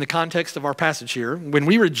 in the context of our passage here, when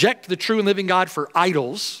we reject the true and living God for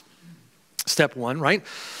idols, step one, right?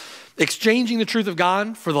 Exchanging the truth of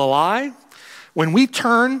God for the lie, when we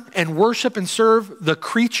turn and worship and serve the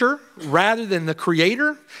creature rather than the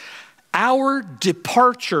creator, our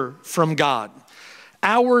departure from God,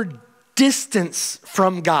 our distance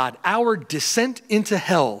from God, our descent into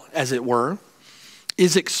hell, as it were,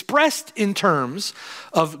 is expressed in terms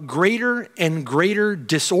of greater and greater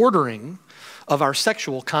disordering of our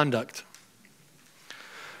sexual conduct.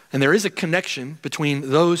 And there is a connection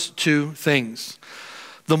between those two things.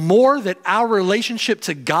 The more that our relationship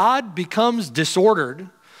to God becomes disordered,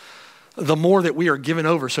 the more that we are given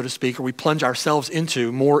over, so to speak, or we plunge ourselves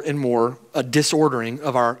into more and more a disordering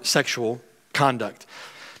of our sexual conduct.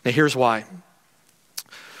 Now here's why.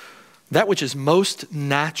 That which is most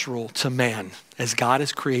natural to man, as God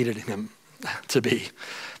has created him to be,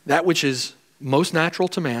 that which is most natural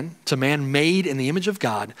to man made in the image of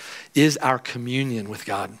God, is our communion with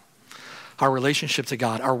God. Our relationship to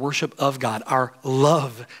God, our worship of God, our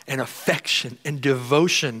love and affection and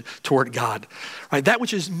devotion toward God, right? That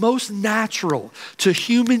which is most natural to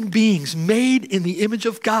human beings made in the image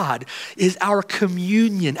of God is our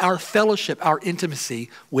communion, our fellowship, our intimacy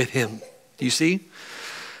with him. Do you see?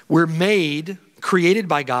 We're created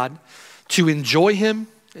by God to enjoy him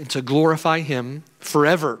and to glorify him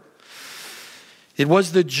forever. It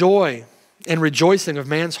was the joy and rejoicing of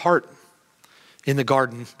man's heart in the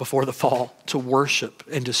garden before the fall to worship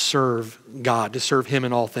and to serve God, to serve him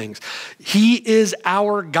in all things. He is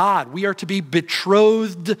our God. We are to be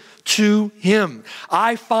betrothed to him.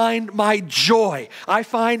 I find my joy. I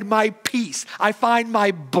find my peace. I find my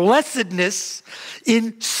blessedness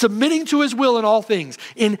in submitting to his will in all things,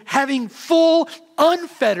 in having full,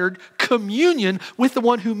 unfettered communion with the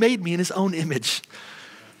one who made me in his own image.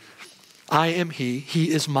 I am he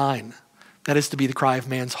is mine. That is to be the cry of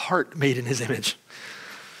man's heart made in his image.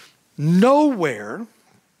 Nowhere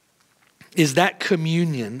is that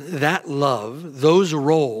communion, that love, those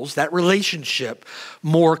roles, that relationship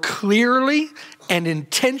more clearly and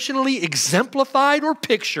intentionally exemplified or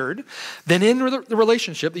pictured than in the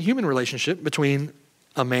relationship, the human relationship between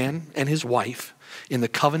a man and his wife in the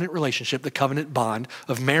covenant relationship, the covenant bond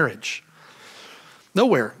of marriage.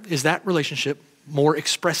 Nowhere is that relationship more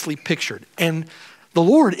expressly pictured. And the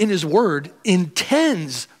Lord in his word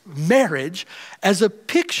intends marriage as a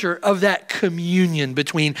picture of that communion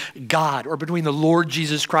between God or between the Lord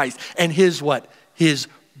Jesus Christ and his what? His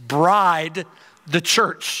bride, the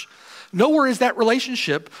church. Nowhere is that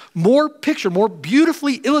relationship more pictured, more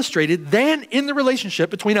beautifully illustrated than in the relationship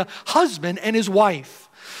between a husband and his wife.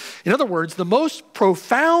 In other words, the most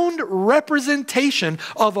profound representation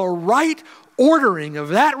of a right ordering of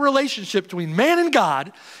that relationship between man and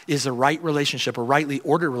God is a right relationship, a rightly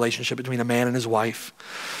ordered relationship between a man and his wife.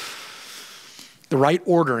 The right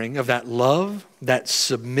ordering of that love, that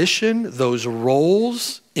submission, those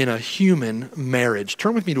roles in a human marriage.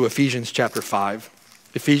 Turn with me to Ephesians chapter 5.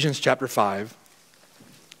 Ephesians chapter 5.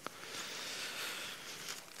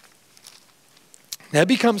 That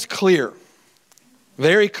becomes clear,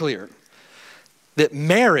 very clear, that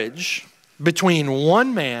marriage between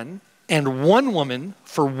one man and one woman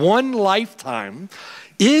for one lifetime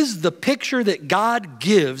is the picture that God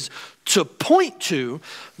gives to point to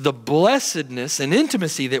the blessedness and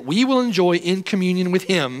intimacy that we will enjoy in communion with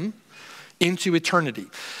him into eternity.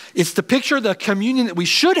 It's the picture of the communion that we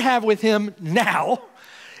should have with him now,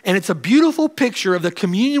 and it's a beautiful picture of the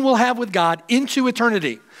communion we'll have with God into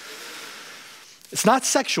eternity. It's not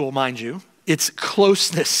sexual, mind you. It's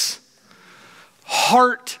closeness,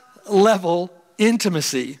 heart level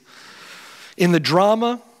intimacy. In the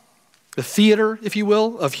drama, the theater, if you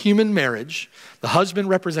will, of human marriage, the husband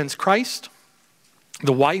represents Christ.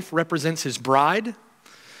 The wife represents his bride.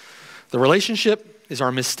 The relationship is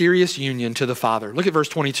our mysterious union to the Father. Look at verse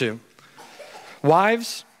 22.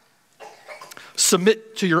 Wives,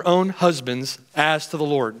 submit to your own husbands as to the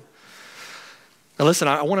Lord. Now listen,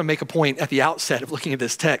 I want to make a point at the outset of looking at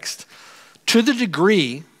this text. To the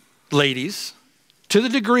degree, ladies, to the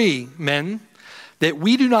degree, men, that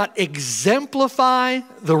we do not exemplify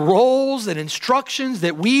the roles and instructions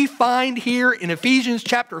that we find here in Ephesians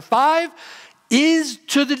chapter 5 is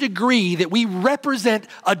to the degree that we represent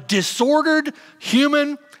a disordered,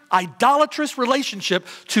 human, idolatrous relationship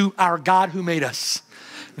to our God who made us.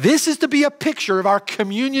 This is to be a picture of our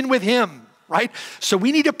communion with him, right? So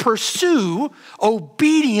we need to pursue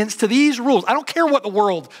obedience to these rules. I don't care what the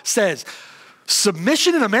world says.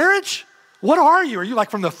 Submission in a marriage? What are you? Are you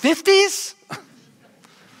like from the 50s?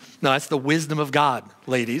 No, that's the wisdom of God,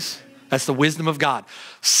 ladies. That's the wisdom of God.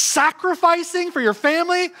 Sacrificing for your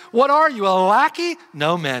family? What are you, a lackey?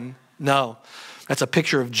 No, men, no. That's a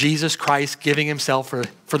picture of Jesus Christ giving himself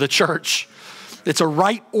for the church. It's a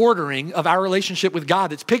right ordering of our relationship with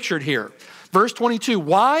God that's pictured here. Verse 22,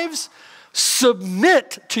 wives,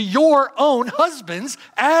 submit to your own husbands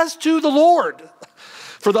as to the Lord.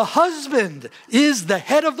 For the husband is the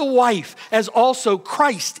head of the wife, as also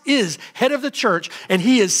Christ is head of the church, and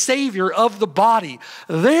he is Savior of the body.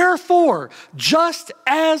 Therefore, just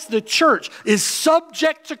as the church is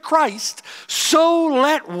subject to Christ, so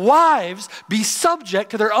let wives be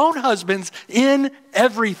subject to their own husbands in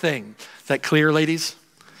everything. Is that clear, ladies?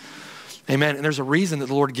 Amen. And there's a reason that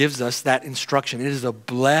the Lord gives us that instruction. It is a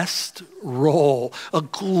blessed role, a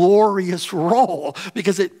glorious role,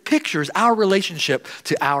 because it pictures our relationship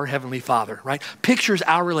to our Heavenly Father, right? Pictures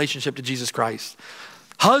our relationship to Jesus Christ.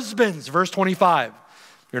 Husbands, verse 25.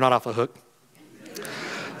 You're not off the hook.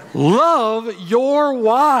 Love your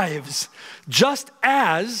wives, just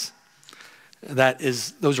as,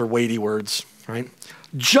 those are weighty words, right?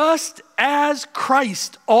 Just as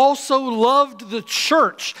Christ also loved the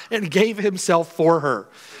church and gave himself for her,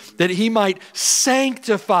 that he might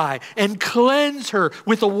sanctify and cleanse her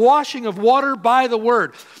with the washing of water by the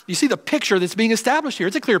word. You see the picture that's being established here.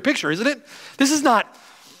 It's a clear picture, isn't it? This is not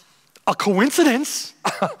a coincidence.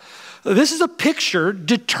 This is a picture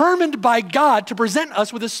determined by God to present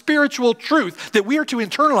us with a spiritual truth that we are to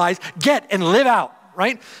internalize, get, and live out.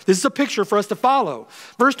 right? This is a picture for us to follow.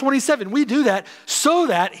 Verse 27, we do that so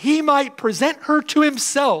that he might present her to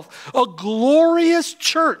himself, a glorious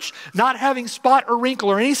church, not having spot or wrinkle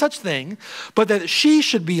or any such thing, but that she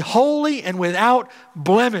should be holy and without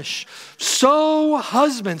blemish. So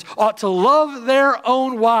husbands ought to love their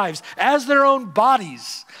own wives as their own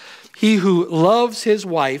bodies. He who loves his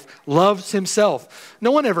wife loves himself. No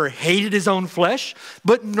one ever hated his own flesh,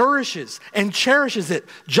 but nourishes and cherishes it,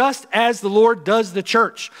 just as the Lord does the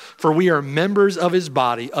church. For we are members of his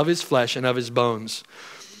body, of his flesh, and of his bones.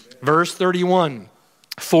 Verse 31,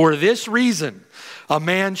 for this reason, a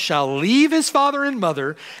man shall leave his father and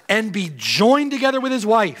mother and be joined together with his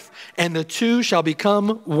wife, and the two shall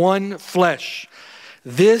become one flesh.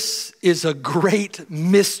 This is a great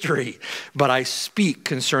mystery, but I speak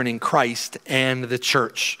concerning Christ and the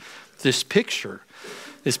church. This picture,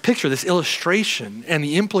 this illustration, and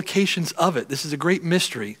the implications of it, this is a great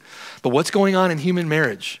mystery. But what's going on in human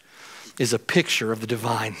marriage is a picture of the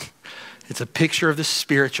divine. It's a picture of the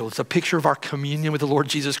spiritual. It's a picture of our communion with the Lord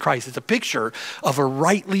Jesus Christ. It's a picture of a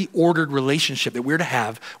rightly ordered relationship that we're to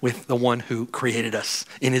have with the one who created us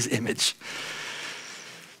in his image.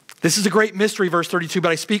 This is a great mystery, verse 32,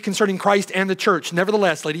 but I speak concerning Christ and the church.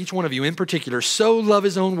 Nevertheless, let each one of you in particular so love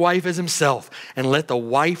his own wife as himself, and let the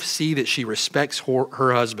wife see that she respects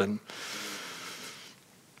her husband.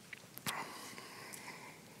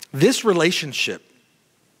 This relationship,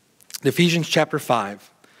 Ephesians chapter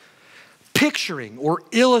 5, picturing or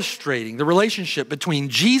illustrating the relationship between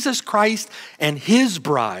Jesus Christ and his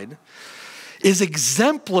bride, is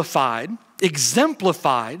exemplified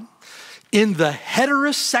in the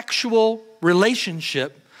heterosexual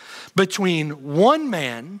relationship between one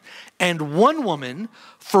man and one woman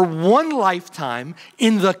for one lifetime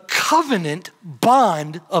in the covenant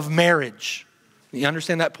bond of marriage. You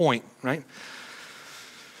understand that point, right?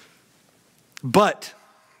 But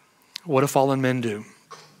what do fallen men do?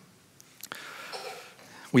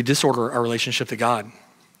 We disorder our relationship to God.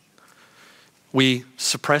 We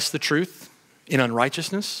suppress the truth in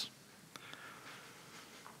unrighteousness.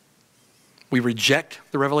 We reject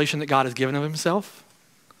the revelation that God has given of himself.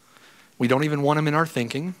 We don't even want him in our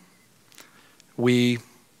thinking. We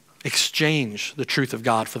exchange the truth of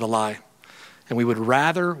God for the lie. And we would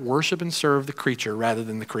rather worship and serve the creature rather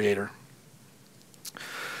than the creator.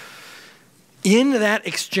 In that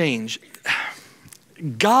exchange,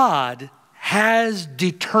 God has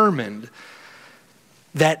determined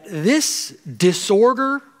that this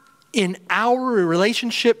disorder in our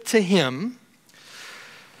relationship to him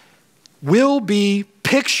will be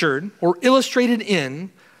pictured or illustrated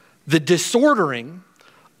in the disordering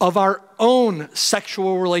of our own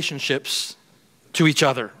sexual relationships to each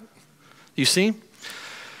other. You see?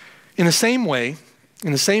 In the same way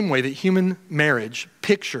that human marriage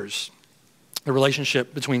pictures the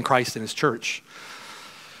relationship between Christ and his church,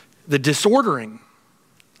 the disordering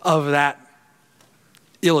of that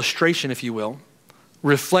illustration, if you will,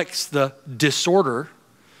 reflects the disorder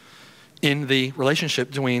in the relationship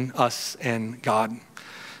between us and God.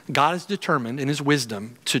 God is determined in his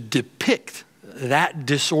wisdom to depict that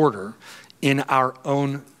disorder in our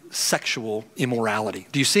own sexual immorality.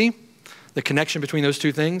 Do you see the connection between those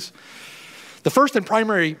two things? The first and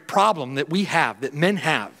primary problem that we have, that men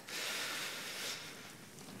have,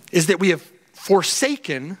 is that we have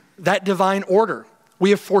forsaken that divine order.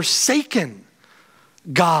 We have forsaken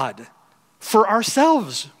God for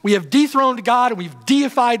ourselves. We have dethroned God and we've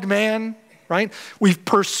deified man, right? We've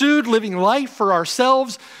pursued living life for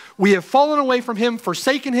ourselves. We have fallen away from him,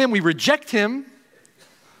 forsaken him, we reject him.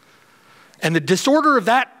 And the disorder of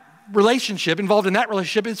that relationship, involved in that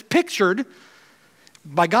relationship, is pictured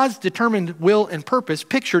by God's determined will and purpose,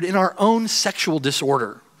 pictured in our own sexual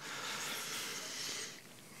disorder.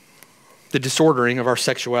 The disordering of our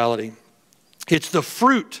sexuality. It's the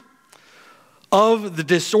fruit of the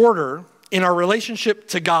disorder in our relationship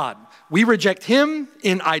to God. We reject him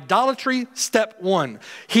in idolatry, step one.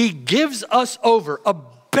 He gives us over,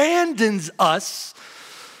 abandons us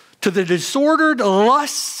to the disordered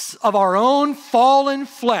lusts of our own fallen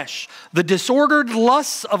flesh, the disordered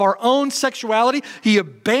lusts of our own sexuality. He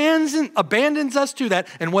abandons us to that.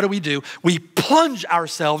 And what do? We plunge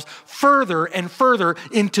ourselves further and further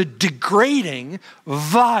into degrading,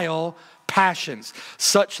 vile passions,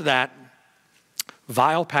 such that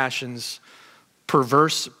vile passions,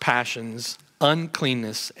 perverse passions,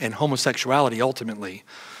 uncleanness, and homosexuality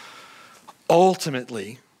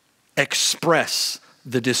ultimately express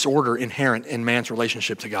the disorder inherent in man's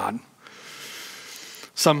relationship to God.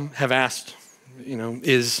 Some have asked,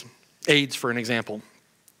 is AIDS, for an example,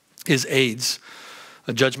 is AIDS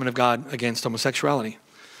a judgment of God against homosexuality?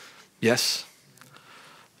 Yes.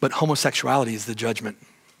 But homosexuality is the judgment,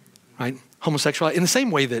 right? Homosexuality, in the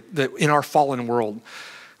same way that in our fallen world,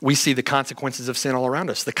 we see the consequences of sin all around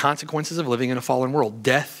us, the consequences of living in a fallen world,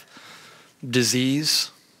 death,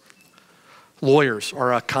 disease. Lawyers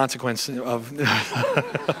are a consequence of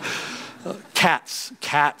cats.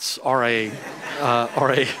 Cats are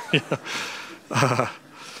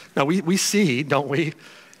now we see, don't we,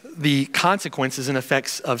 the consequences and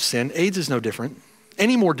effects of sin. AIDS is no different,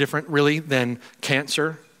 any more different really than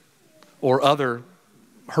cancer or other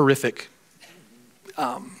horrific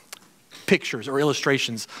pictures or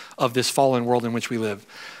illustrations of this fallen world in which we live.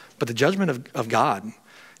 But the judgment of God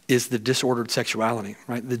is the disordered sexuality,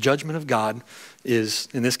 right? The judgment of God is,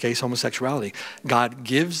 in this case, homosexuality. God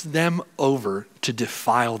gives them over to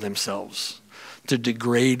defile themselves, to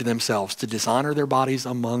degrade themselves, to dishonor their bodies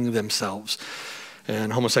among themselves.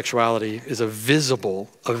 And homosexuality is a visible,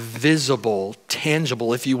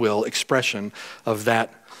 tangible, if you will, expression of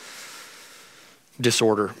that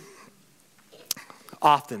disorder.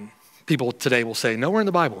 Often, people today will say, nowhere in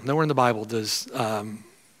the Bible does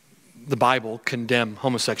the Bible condemn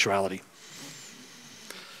homosexuality.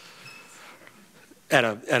 At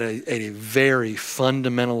a very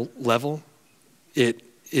fundamental level, it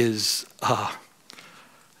is the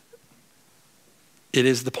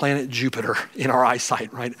planet Jupiter in our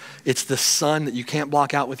eyesight, right? It's the sun that you can't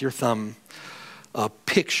block out with your thumb, a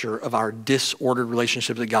picture of our disordered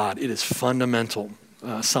relationship to God. It is fundamentally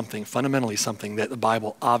something that the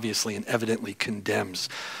Bible obviously and evidently condemns,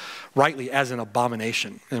 rightly as an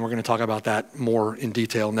abomination. And we're going to talk about that more in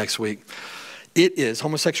detail next week.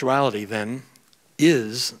 Homosexuality then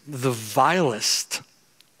is the vilest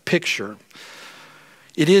picture.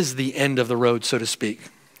 It is the end of the road, so to speak.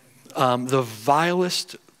 The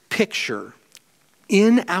vilest picture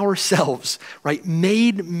in ourselves, right?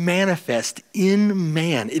 Made manifest in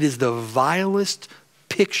man. It is the vilest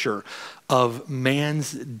picture of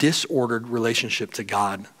man's disordered relationship to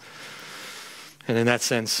God. And in that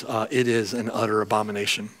sense, it is an utter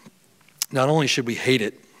abomination. Not only should we hate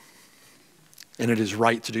it, and it is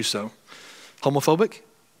right to do so. Homophobic?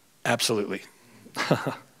 Absolutely.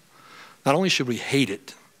 Not only should we hate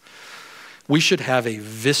it, we should have a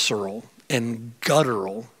visceral and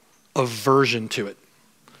guttural aversion to it.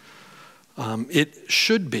 It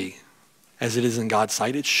should be, as it is in God's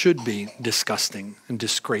sight, it should be disgusting and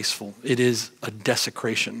disgraceful. It is a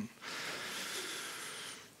desecration.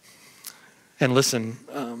 And listen,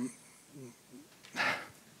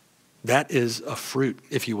 that is a fruit,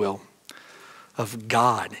 if you will, of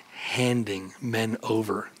God handing men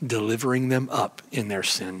over, delivering them up in their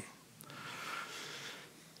sin.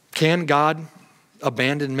 Can God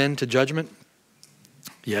abandon men to judgment?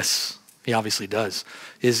 Yes, he obviously does.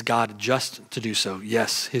 Is God just to do so?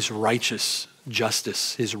 Yes, his righteous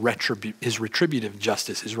justice, his retributive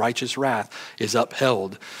justice, his righteous wrath is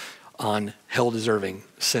upheld on hell-deserving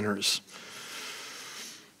sinners.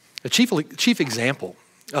 A chief example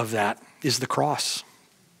of that is the cross.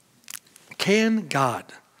 Can God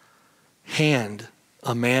hand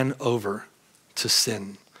a man over to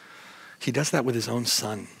sin? He does that with his own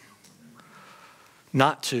son.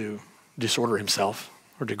 Not to disorder himself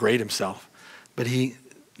or degrade himself, but he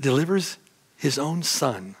delivers his own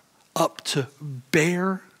son up to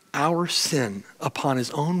bear our sin upon his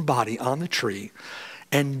own body on the tree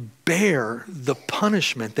and bear the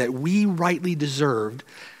punishment that we rightly deserved.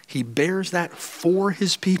 He bears that for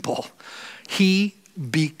his people. He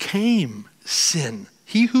became sin.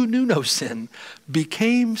 He who knew no sin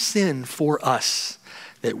became sin for us,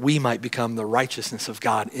 that we might become the righteousness of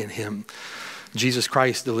God in him. Jesus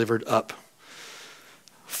Christ delivered up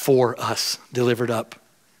for us, delivered up,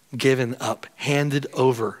 given up, handed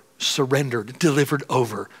over, surrendered, delivered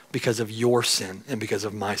over because of your sin and because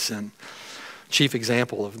of my sin. Chief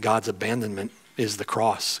example of God's abandonment is the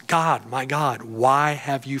cross. God, my God, why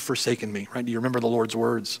have you forsaken me? Right? Do you remember the Lord's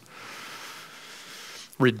words?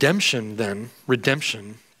 Redemption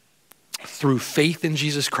through faith in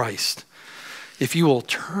Jesus Christ. If you will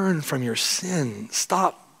turn from your sin,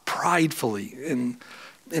 stop pridefully in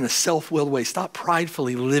a self-willed way, stop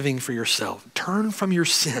pridefully living for yourself. Turn from your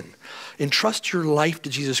sin. Entrust your life to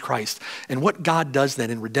Jesus Christ. And what God does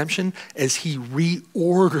then in redemption is he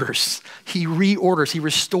reorders, he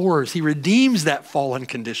restores, he redeems that fallen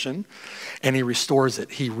condition, and he restores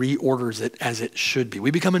it. He reorders it as it should be.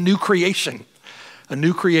 We become a new creation, a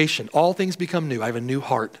new creation. All things become new. I have a new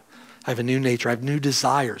heart. I have a new nature. I have new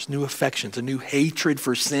desires, new affections, a new hatred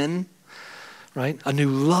for sin, right? A new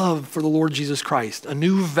love for the Lord Jesus Christ, a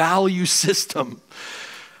new value system.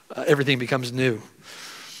 Everything becomes new.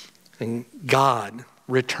 And God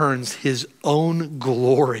returns his own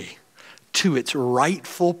glory to its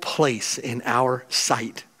rightful place in our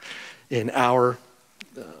sight, in our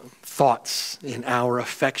thoughts, in our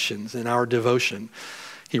affections, in our devotion.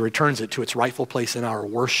 He returns it to its rightful place in our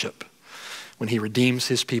worship when he redeems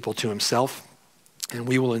his people to himself. And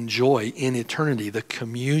we will enjoy in eternity the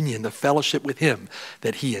communion, the fellowship with him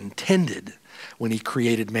that he intended when he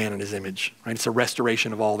created man in his image. Right? It's a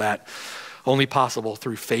restoration of all that, only possible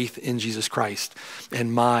through faith in Jesus Christ.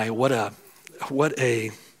 And what a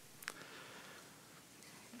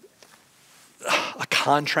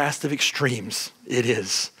contrast of extremes it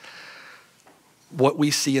is. What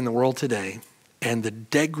we see in the world today and the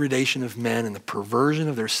degradation of men and the perversion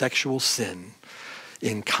of their sexual sin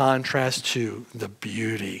in contrast to the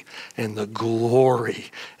beauty and the glory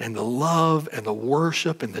and the love and the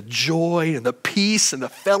worship and the joy and the peace and the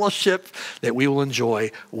fellowship that we will enjoy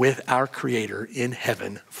with our Creator in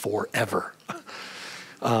heaven forever.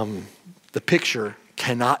 The picture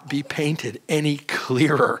cannot be painted any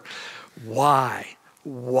clearer. Why?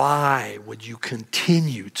 Why would you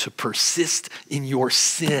continue to persist in your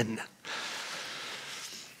sin?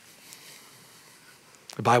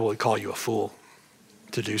 The Bible would call you a fool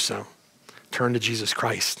to do so. Turn to Jesus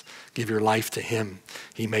Christ. Give your life to him.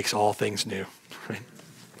 He makes all things new. Right?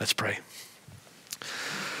 Let's pray.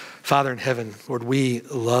 Father in heaven, Lord, we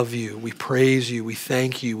love you. We praise you. We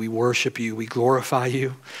thank you. We worship you. We glorify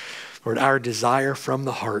you. Lord, our desire from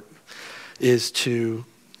the heart is to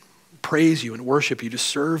praise you and worship you, to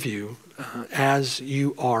serve you as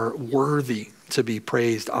you are worthy to be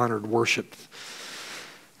praised, honored, worshiped,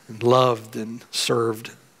 and loved and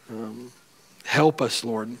served. Help us,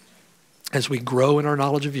 Lord, as we grow in our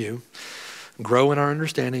knowledge of you, grow in our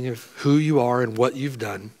understanding of who you are and what you've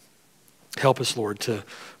done. Help us, Lord, to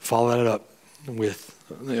follow that up with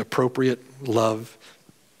the appropriate love,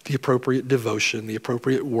 the appropriate devotion, the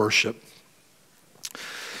appropriate worship.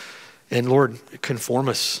 And Lord, conform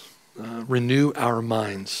us, renew our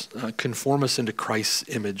minds, conform us into Christ's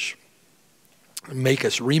image. Remake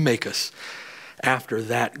us after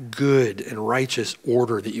that good and righteous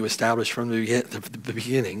order that you established from the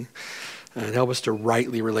beginning, and help us to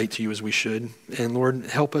rightly relate to you as we should. And Lord,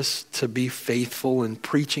 help us to be faithful in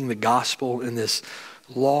preaching the gospel in this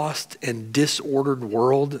lost and disordered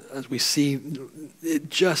world as we see it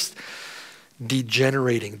just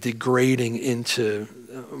degenerating, degrading into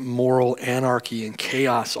moral anarchy and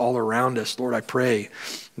chaos all around us. Lord, I pray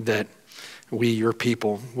that we, your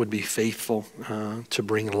people, would be faithful to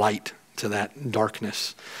bring light to that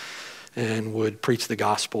darkness and would preach the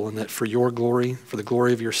gospel, and that for your glory, for the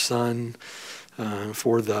glory of your Son,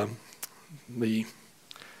 for the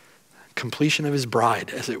completion of his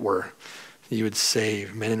bride, as it were, you would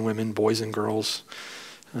save men and women, boys and girls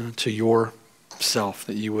to yourself,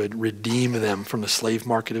 that you would redeem them from the slave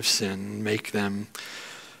market of sin, make them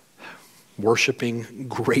worshiping,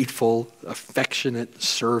 grateful, affectionate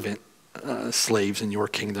servant slaves in your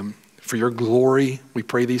kingdom. For your glory, we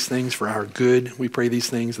pray these things. For our good, we pray these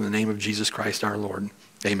things in the name of Jesus Christ our Lord.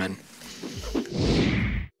 Amen.